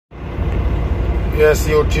Yes,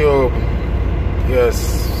 YouTube.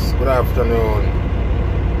 Yes, good afternoon.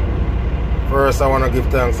 First, I want to give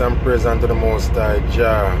thanks and praise unto the Most High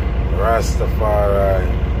Jah, Rastafari,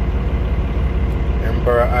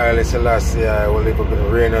 Emperor Haile Selassie. I will live up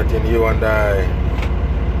and reign out in you and I.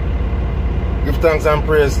 Give thanks and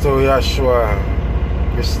praise to Yeshua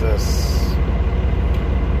Christus.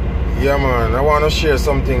 Yeah, man, I want to share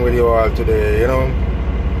something with you all today, you know.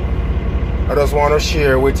 I just want to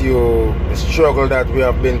share with you the struggle that we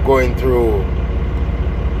have been going through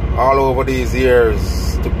all over these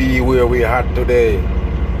years to be where we are today.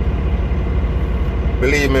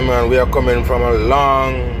 Believe me, man, we are coming from a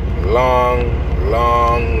long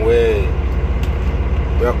way.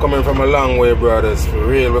 We are coming from a long way, brothers. For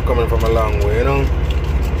real, we're coming from a long way, you know.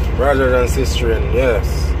 Brothers and sisters,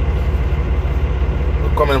 yes.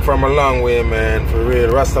 We're coming from a long way, man. For real,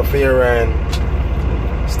 Rastafarian.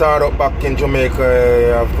 Started up back in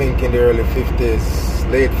Jamaica, I think in the early 50s,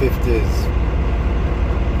 late 50s.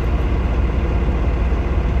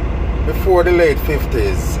 Before the late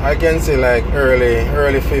 50s, I can say like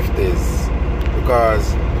early 50s,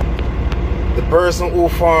 because the person who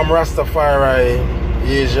formed Rastafari,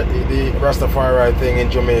 the Rastafari thing in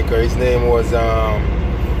Jamaica, his name was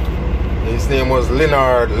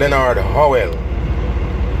Leonard Howell.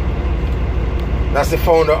 That's the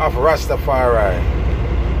founder of Rastafari.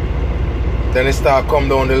 Then it started come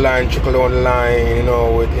down the line, trickle down the line, you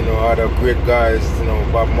know, with, you know, other great guys, you know,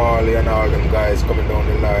 Bob Marley and all them guys coming down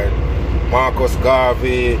the line. Marcus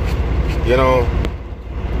Garvey, you know,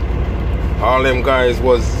 all them guys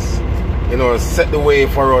was, you know, set the way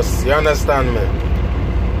for us, you understand me?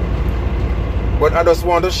 But I just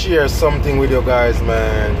want to share something with you guys,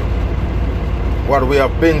 man, what we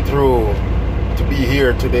have been through to be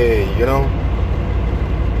here today, you know.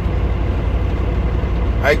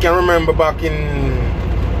 I can remember back in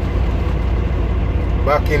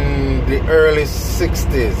the early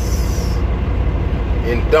 60s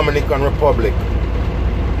in Dominican Republic.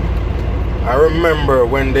 I remember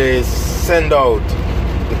when they sent out,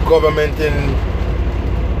 the government in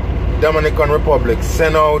Dominican Republic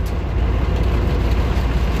sent out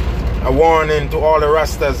a warning to all the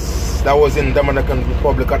Rastas that was in Dominican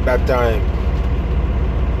Republic at that time.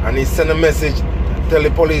 And he sent a message, tell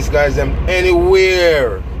the police guys them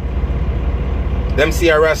anywhere them see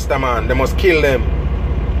a Rasta man, they must kill them.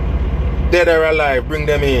 Dead or alive, bring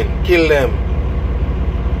them in, kill them.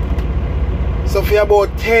 So for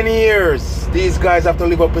about 10 years, these guys have to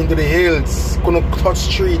live up into the hills. Couldn't touch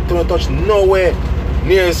street, couldn't touch nowhere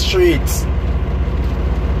near streets.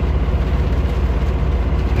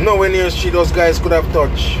 Nowhere near street those guys could have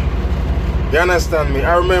touched. You understand me?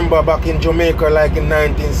 I remember back in Jamaica, like in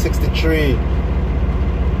 1963,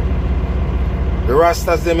 the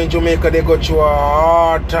Rastas them in Jamaica, they got through a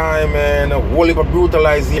hard time, man, a whole heap of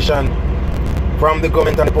brutalization from the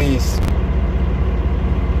government and the police.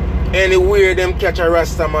 Anywhere them catch a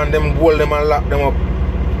Rasta man, them hold them and lock them up.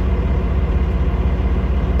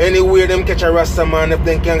 Anywhere them catch a Rasta man, if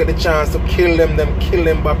they can get the chance to kill them kill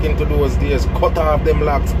them back into those days. Cut off them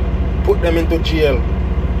locks, put them into jail.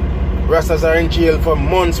 Rastas are in jail for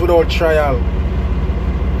months without trial.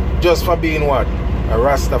 Just for being what? A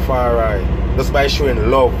Rastafari. Just by showing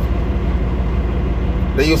love.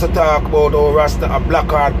 They used to talk about how Rasta are black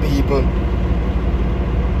heart people.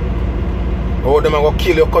 How them are going to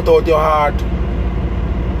kill you, cut out your heart.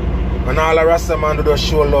 And all the Rasta man do just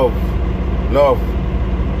show love. Love.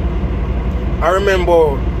 I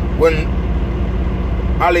remember when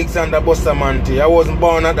Alexander Bustamante, I wasn't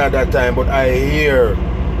born at that time, but I hear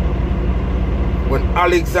when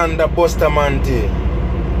Alexander Bustamante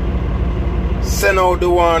send out the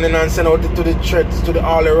warning and send out to the threats to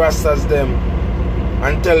all the Rastas them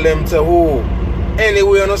and tell them to who,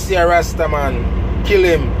 anywhere you see a Rasta man, kill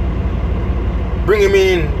him. Bring him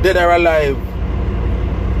in, dead or alive.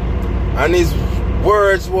 And his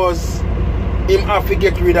words was, him have to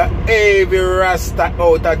get rid of every Rasta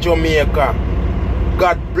out of Jamaica.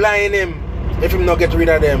 God blind him if him not get rid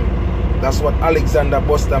of them. That's what Alexander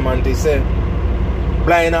Bustamante said.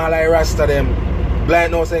 Blind all the Rasta them.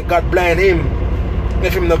 Blind now say God blind him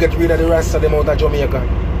if him not get rid of the Rasta them out of Jamaica.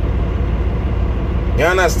 You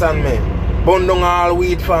understand me? Burn down all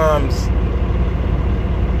wheat farms.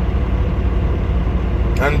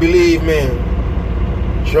 And believe me,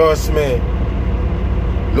 trust me,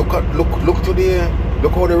 look today,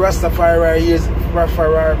 look how the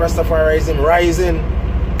Rastafarianism rising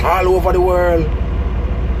all over the world.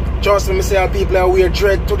 Trust me, say people are wear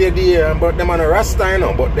dread today there, but them on a Rasta, you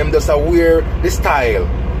know, but them just a wear the style.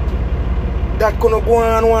 That couldn't go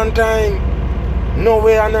on one time. No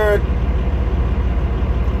way on earth.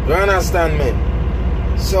 You understand me?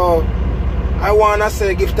 So I wanna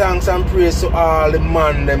say give thanks and praise to all the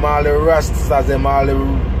man them, all the Rastas them, all the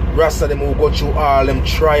Rasta them who go through all them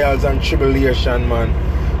trials and tribulation,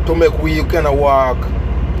 man, to make we kind of walk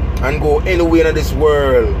and go anywhere in this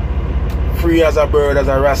world free as a bird, as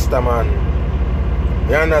a Rasta, man.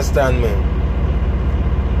 You understand me?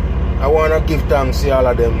 I wanna give thanks to all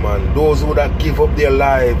of them, man. Those who that give up their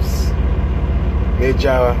lives, may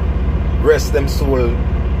Jah rest them soul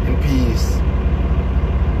in peace.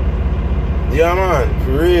 Yeah, man,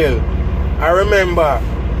 for real. I remember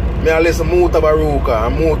me I listen Muta Baruka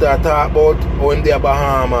and Muta talk about how in the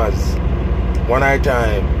Bahamas one night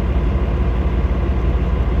time.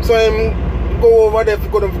 So him go over there,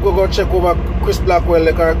 go check over Chris Blackwell,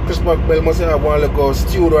 like Chris Blackwell must have one like a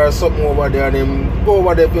studio or something over there, and him go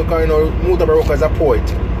over there because you know Muta Baruka is a poet.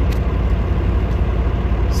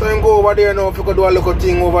 So him go over there now, if you could do a little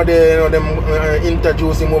thing over there, you know, them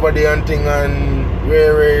introduce him over there and thing, and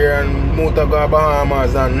Ray and Muta go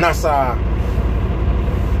Bahamas and Nassau.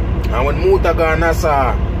 And when Muta go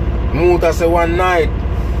Nassau, Muta say one night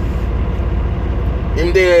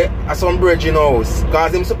him there at some bridging house,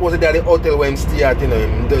 cause him supposed to be at the hotel where him stay at, you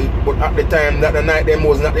know, but at the time that the night them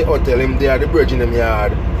wasn't at the hotel, him there at the bridge in them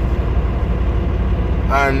yard.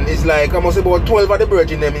 And it's like almost about 12 at the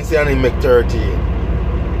bridge in them, and him make 30.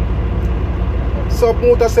 So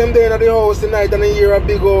Muta say him there at the house tonight and he hear a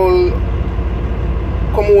big old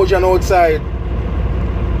commotion outside.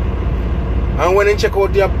 And when he check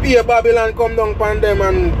out the beer Babylon come down upon them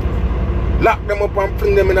and lock them up and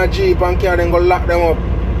fling them in a jeep and carry them go lock them up.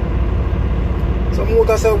 So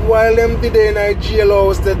Muta said while them did in a jail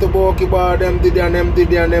house to Boki bar, them did and them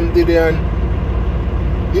did and them did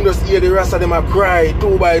and you just hear the rest of them a cry,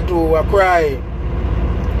 2 by 2 a cry.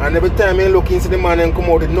 And every time you look into the man and come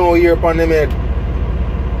out with no ear upon them head.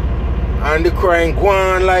 And the crying go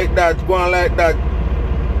on like that,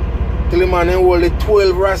 till the man hold the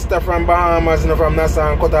 12 Rasta from Bahamas and from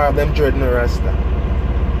Nassau and cut off them dread no Rasta.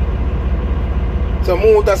 So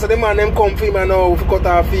Muta said the man them come for me now if cut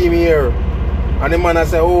off him here. And the man I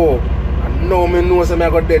say, oh, I know me know say me I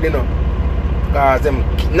got dead, you know. Cause them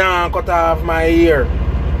now cut off my ear.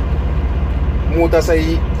 Muta say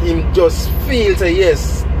him just feel say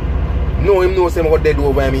yes. No, him knows him got dead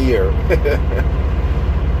over him here.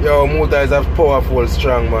 Yo, Muta is a powerful,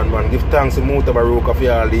 strong man. Give thanks to Muta Baruka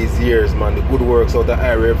for all these years, man. The good works out of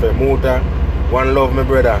IRF. Muta, one love, my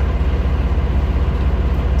brother.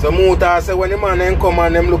 So Muta say when the man them come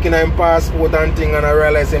and them looking at him passport and thing and I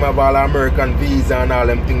realize him have all American visa and all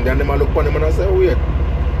them things, then them look on him and I say, wait,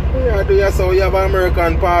 yeah, do you say you have an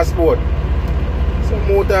American passport? So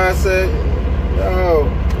Muta say, yo,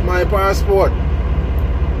 my passport.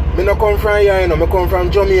 Me no come from here, you know, me come from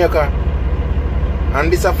Jamaica. And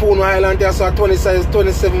this a phone island there, so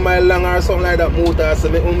 27 miles long or something like that. Muta say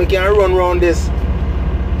me can run around this.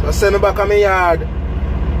 So send me back to my yard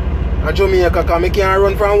at Jamaica, because I can't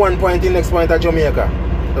run from one point to the next point at Jamaica.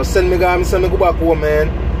 So send me go back home, man.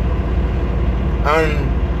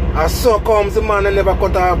 And as so comes the man and never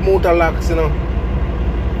cut off Muta locks, you know.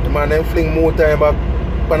 The man then fling Muta back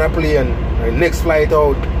on a plane. And next flight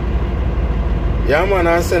out. Yeah, man,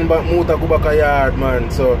 and send back Muta go back a yard, man.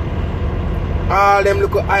 So all them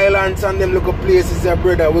little islands and them little places there,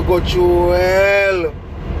 brother, we go through hell.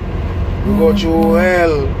 We go through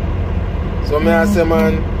hell. So me I say,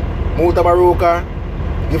 man, Muta Baruka,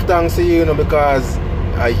 give thanks to you, you know, because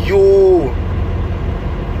you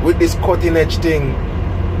with this cutting edge thing,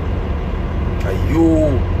 you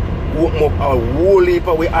open up a whole heap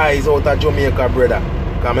of eyes out of Jamaica, brother.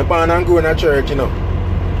 Because I born and grew in a church, you know.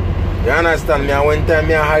 You understand me? And one time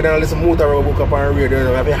I hide and listen to Muta book up on radio, you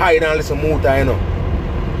know. I have to hide and listen to Muta, you know.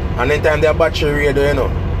 And then time they have battery radio, you know.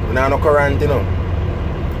 And I have no current, you know.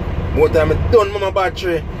 More time I done with my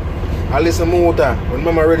battery. I listen to Muta. When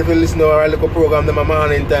mama ready to listen to a little program them a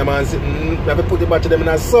morning time and sit, I have to put the battery them in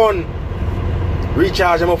the sun.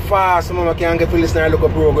 Recharge them up fast so mama can get to listen to a little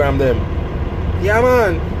program them. Yeah,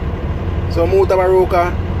 man. So Muta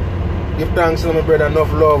Baruka, give thanks to my brother,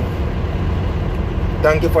 enough love.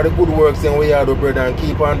 Thank you for the good works and we are do, brother, and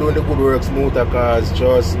keep on doing the good works, Muta, cause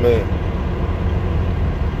trust me,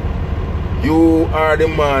 you are the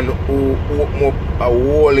man who open up a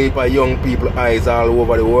whole heap of young people's eyes all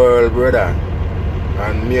over the world, brother.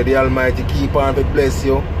 And may the Almighty keep on to bless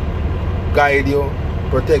you, guide you,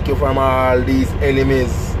 protect you from all these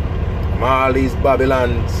enemies, from all these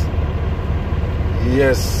Babylons.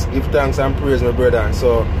 Yes, give thanks and praise, my brother.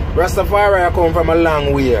 So Rastafari I come from a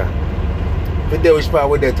long way. The which part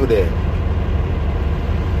we're there today.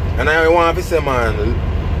 And I want to say,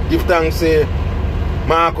 man, give thanks to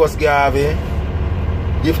Marcus Garvey,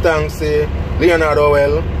 give thanks to Leonardo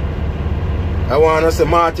well. I want to say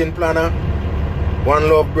Martin Planner. One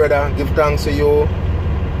love, brother. Give thanks to you.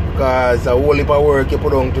 Because a whole heap of work you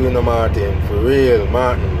put on to you, Martin. For real,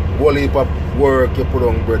 Martin. Whole heap of work you put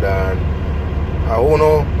on, brother. And I want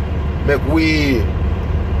to make we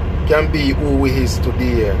can be who we is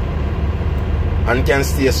today. And can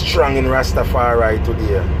stay strong in Rastafari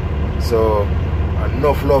today. So,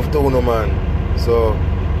 enough love to you, man. So,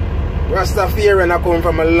 Rastafari I come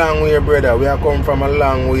from a long way, brother. We are come from a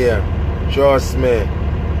long way. Trust me.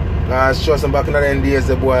 Cause trust me, back in the days,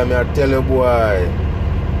 the boy, I tell you, boy.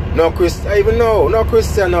 No Christian, even know, no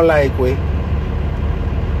Christian no like we.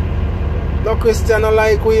 No Christian no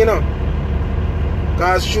like we, you know.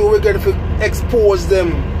 Cause sure we get to expose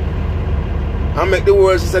them. And make the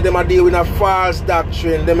world say them are dealing with a false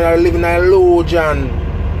doctrine. Them are living in a illusion.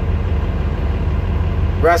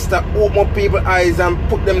 Rasta open up people's eyes and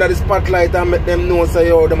put them in the spotlight and make them know say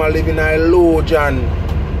yo, them are living in a illusion.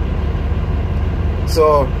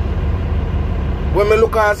 So when I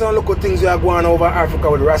look at some look at things we are going over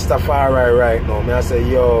Africa with Rastafari right now, I say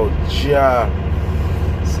yo, Jah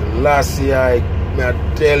Selassie, I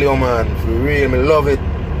tell you, man, for real, I love it.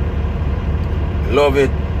 Love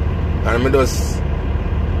it. And I just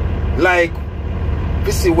like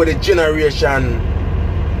to see what the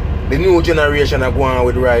new generation are going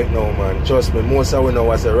with right now, man. Trust me, most of we know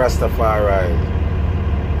as a Rastafari.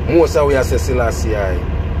 Most of we are Selassie.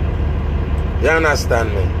 You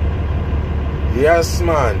understand me? Yes,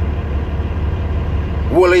 man.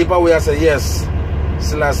 Whole heap of we say yes,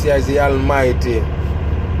 Selassie is the Almighty.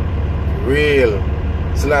 Real.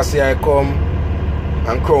 Selassie I come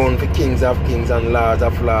and crown for kings of kings and lords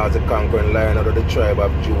of lords, the conquering lion of the tribe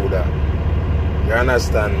of Judah. You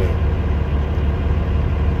understand me?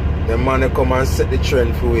 The man come and set the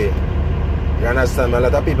trend for we. You understand me? A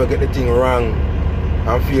lot of people get the thing wrong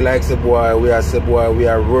and feel like say boy, we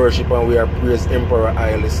are worship and we are praise Emperor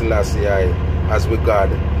Haile Selassie as we God.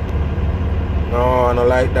 No, I don't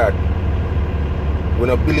like that. We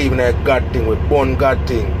don't believe in a God thing, we born God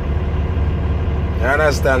thing. You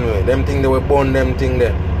understand me? Them thing they were born, them thing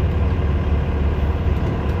there.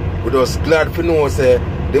 We just glad for know say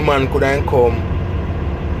the man couldn't come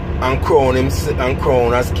and crown him and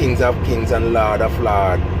crown as kings of kings and lord of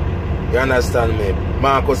lords. You understand me?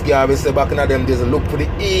 Marcus Garvey said back in them days, look to the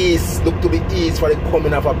east, look to the east for the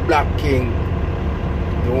coming of a black king.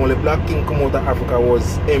 The only black king come out of Africa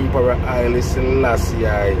was Emperor Haile Selassie.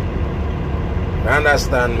 You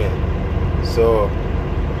understand me? So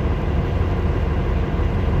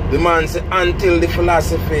the man said until the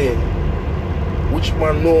philosophy, which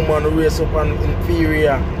man no man raise up an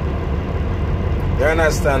inferior. You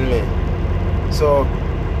understand me? So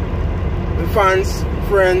the fans,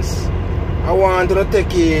 friends, I want to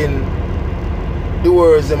take in the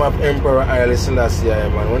words of Emperor Haile Selassie,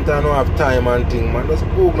 man. When I don't have time and thing, man, just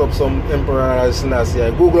Google up some Emperor Haile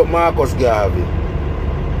Selassie. Google up Marcus Garvey.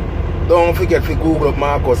 Don't forget to Google up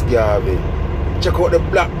Marcus Garvey. Check out the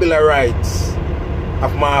Black Bill of Rights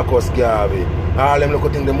of Marcus Garvey. All them look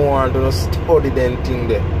at things they want to study them thing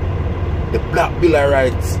there. The Black Bill of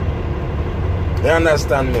Rights. You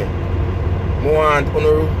understand me? I want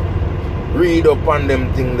to read up on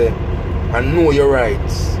them thing there and know your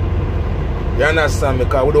rights. You understand me?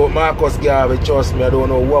 Because without Marcus Garvey, trust me, I don't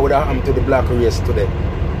know what would have happened to the black race today.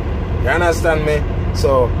 You understand me?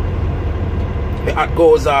 So, my hat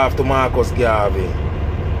goes off to Marcus Garvey.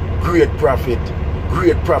 Great prophet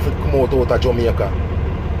come out of Jamaica.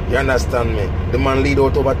 You understand me? The man lead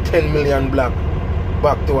out over 10 million black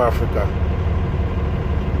back to Africa.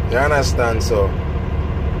 You understand? So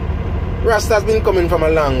Rasta's been coming from a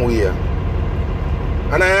long way.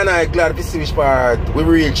 And I glad to see which part we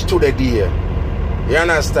reach to the day. You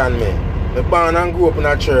understand me? I born and grew up in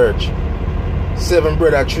a church. 7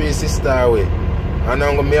 brother, 3 sister away. And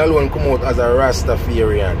now me alone come out as a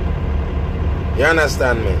Rastafarian. You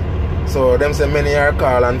understand me? So them say many are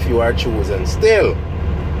called and few are chosen. Still.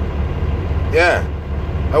 Yeah.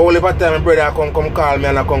 I only by time my brother come call me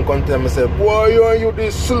and I come tell me say, boy, you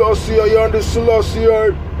this Selassie, you and this Selassie.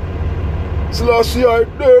 Selassie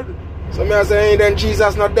dead. So me I say, hey, then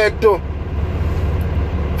Jesus not dead too.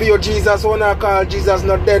 For you Jesus when I call Jesus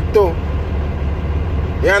not dead too.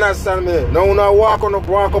 You understand me? Now when I walk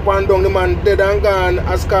up and down, the man dead and gone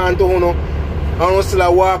as gone to you. And you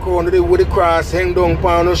still walk around with the cross hang down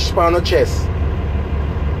on your chest.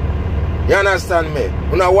 You understand me?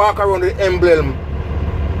 When I walk around with the emblem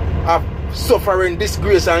of suffering,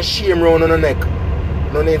 disgrace and shame around on the neck.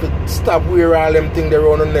 No need to stop wearing all them things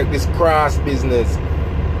around the neck, this cross business.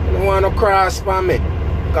 You don't want no cross for me.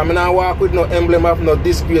 Because I don't walk with no emblem of no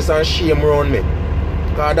disgrace and shame around me.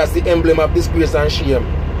 Because that's the emblem of disgrace and shame.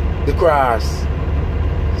 The cross.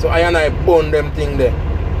 So I and I burn them thing there.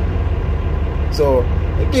 So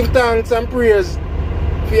I give thanks and praise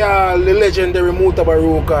for all the legendary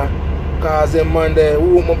Mutabaruka. Because them man there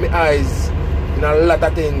open up my eyes in a lot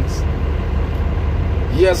of things.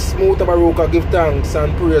 Yes, Mutabaruka, give thanks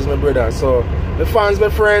and praise, my brother. So the fans, my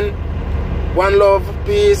friend, one love,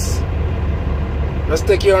 peace. Just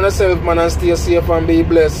take care of yourself, man, and stay safe and be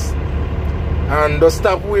blessed. And just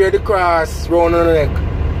stop wear the cross round on the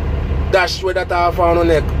neck. Dash with that half on the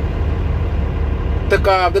neck. Take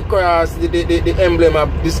off the cross, the emblem of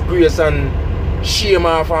disgrace and shame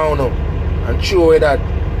off on you. And throw away that.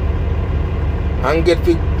 And get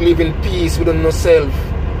to live in peace within yourself.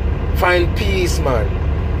 Find peace, man.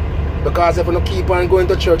 Because if you don't keep on going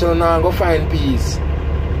to church, you're not going to find peace.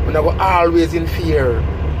 You're not going to always in fear.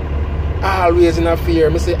 Always in a fear.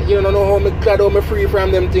 I say, you don't know how I'm glad I'm free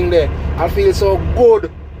from them things there. I feel so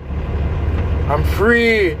good. I'm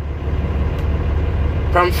free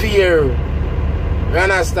from fear. You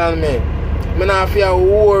understand me? I don't feel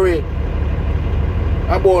worry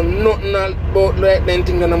about nothing about like them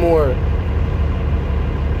things anymore.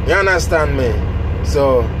 You understand me?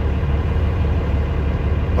 So,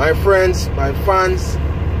 my friends, my fans,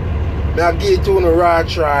 I give to a raw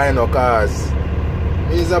try, you know, cause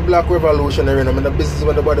it's a black revolutionary, you know, the business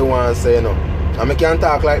what nobody wants to say, you know. And I can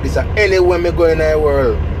talk like this anywhere I go in the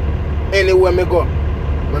world. Anywhere I go.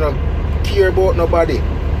 I don't care about nobody.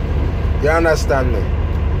 You understand me?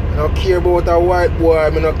 I don't care about a white boy, I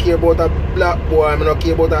don't care about a black boy, I don't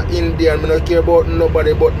care about an Indian, I don't care about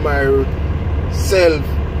nobody but myself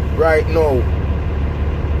right now.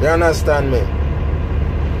 You understand me?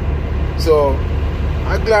 So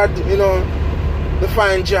I'm glad, you know, to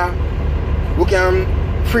find Jah who can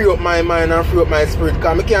free up my mind and free up my spirit,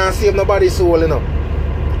 because I can't save nobody's soul, you know.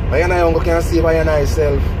 I and I only can save I and I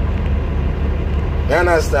self. You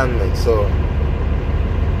understand me? So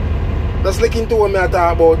just looking to what I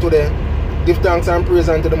talk about today. Give thanks and praise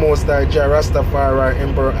unto the Most High Jah Rastafari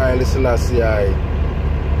Emperor Haile Selassie I.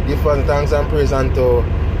 Give thanks and praise unto,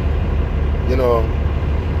 you know,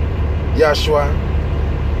 Yahshua.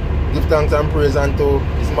 Give thanks and praise unto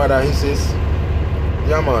his mother Isis.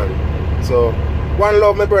 Yeah, man. So one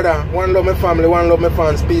love, my brother. One love, my family. One love, my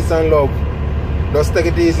fans. Peace and love. Just take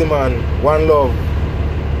it easy, man. One love.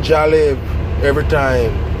 Jah live every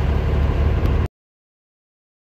time.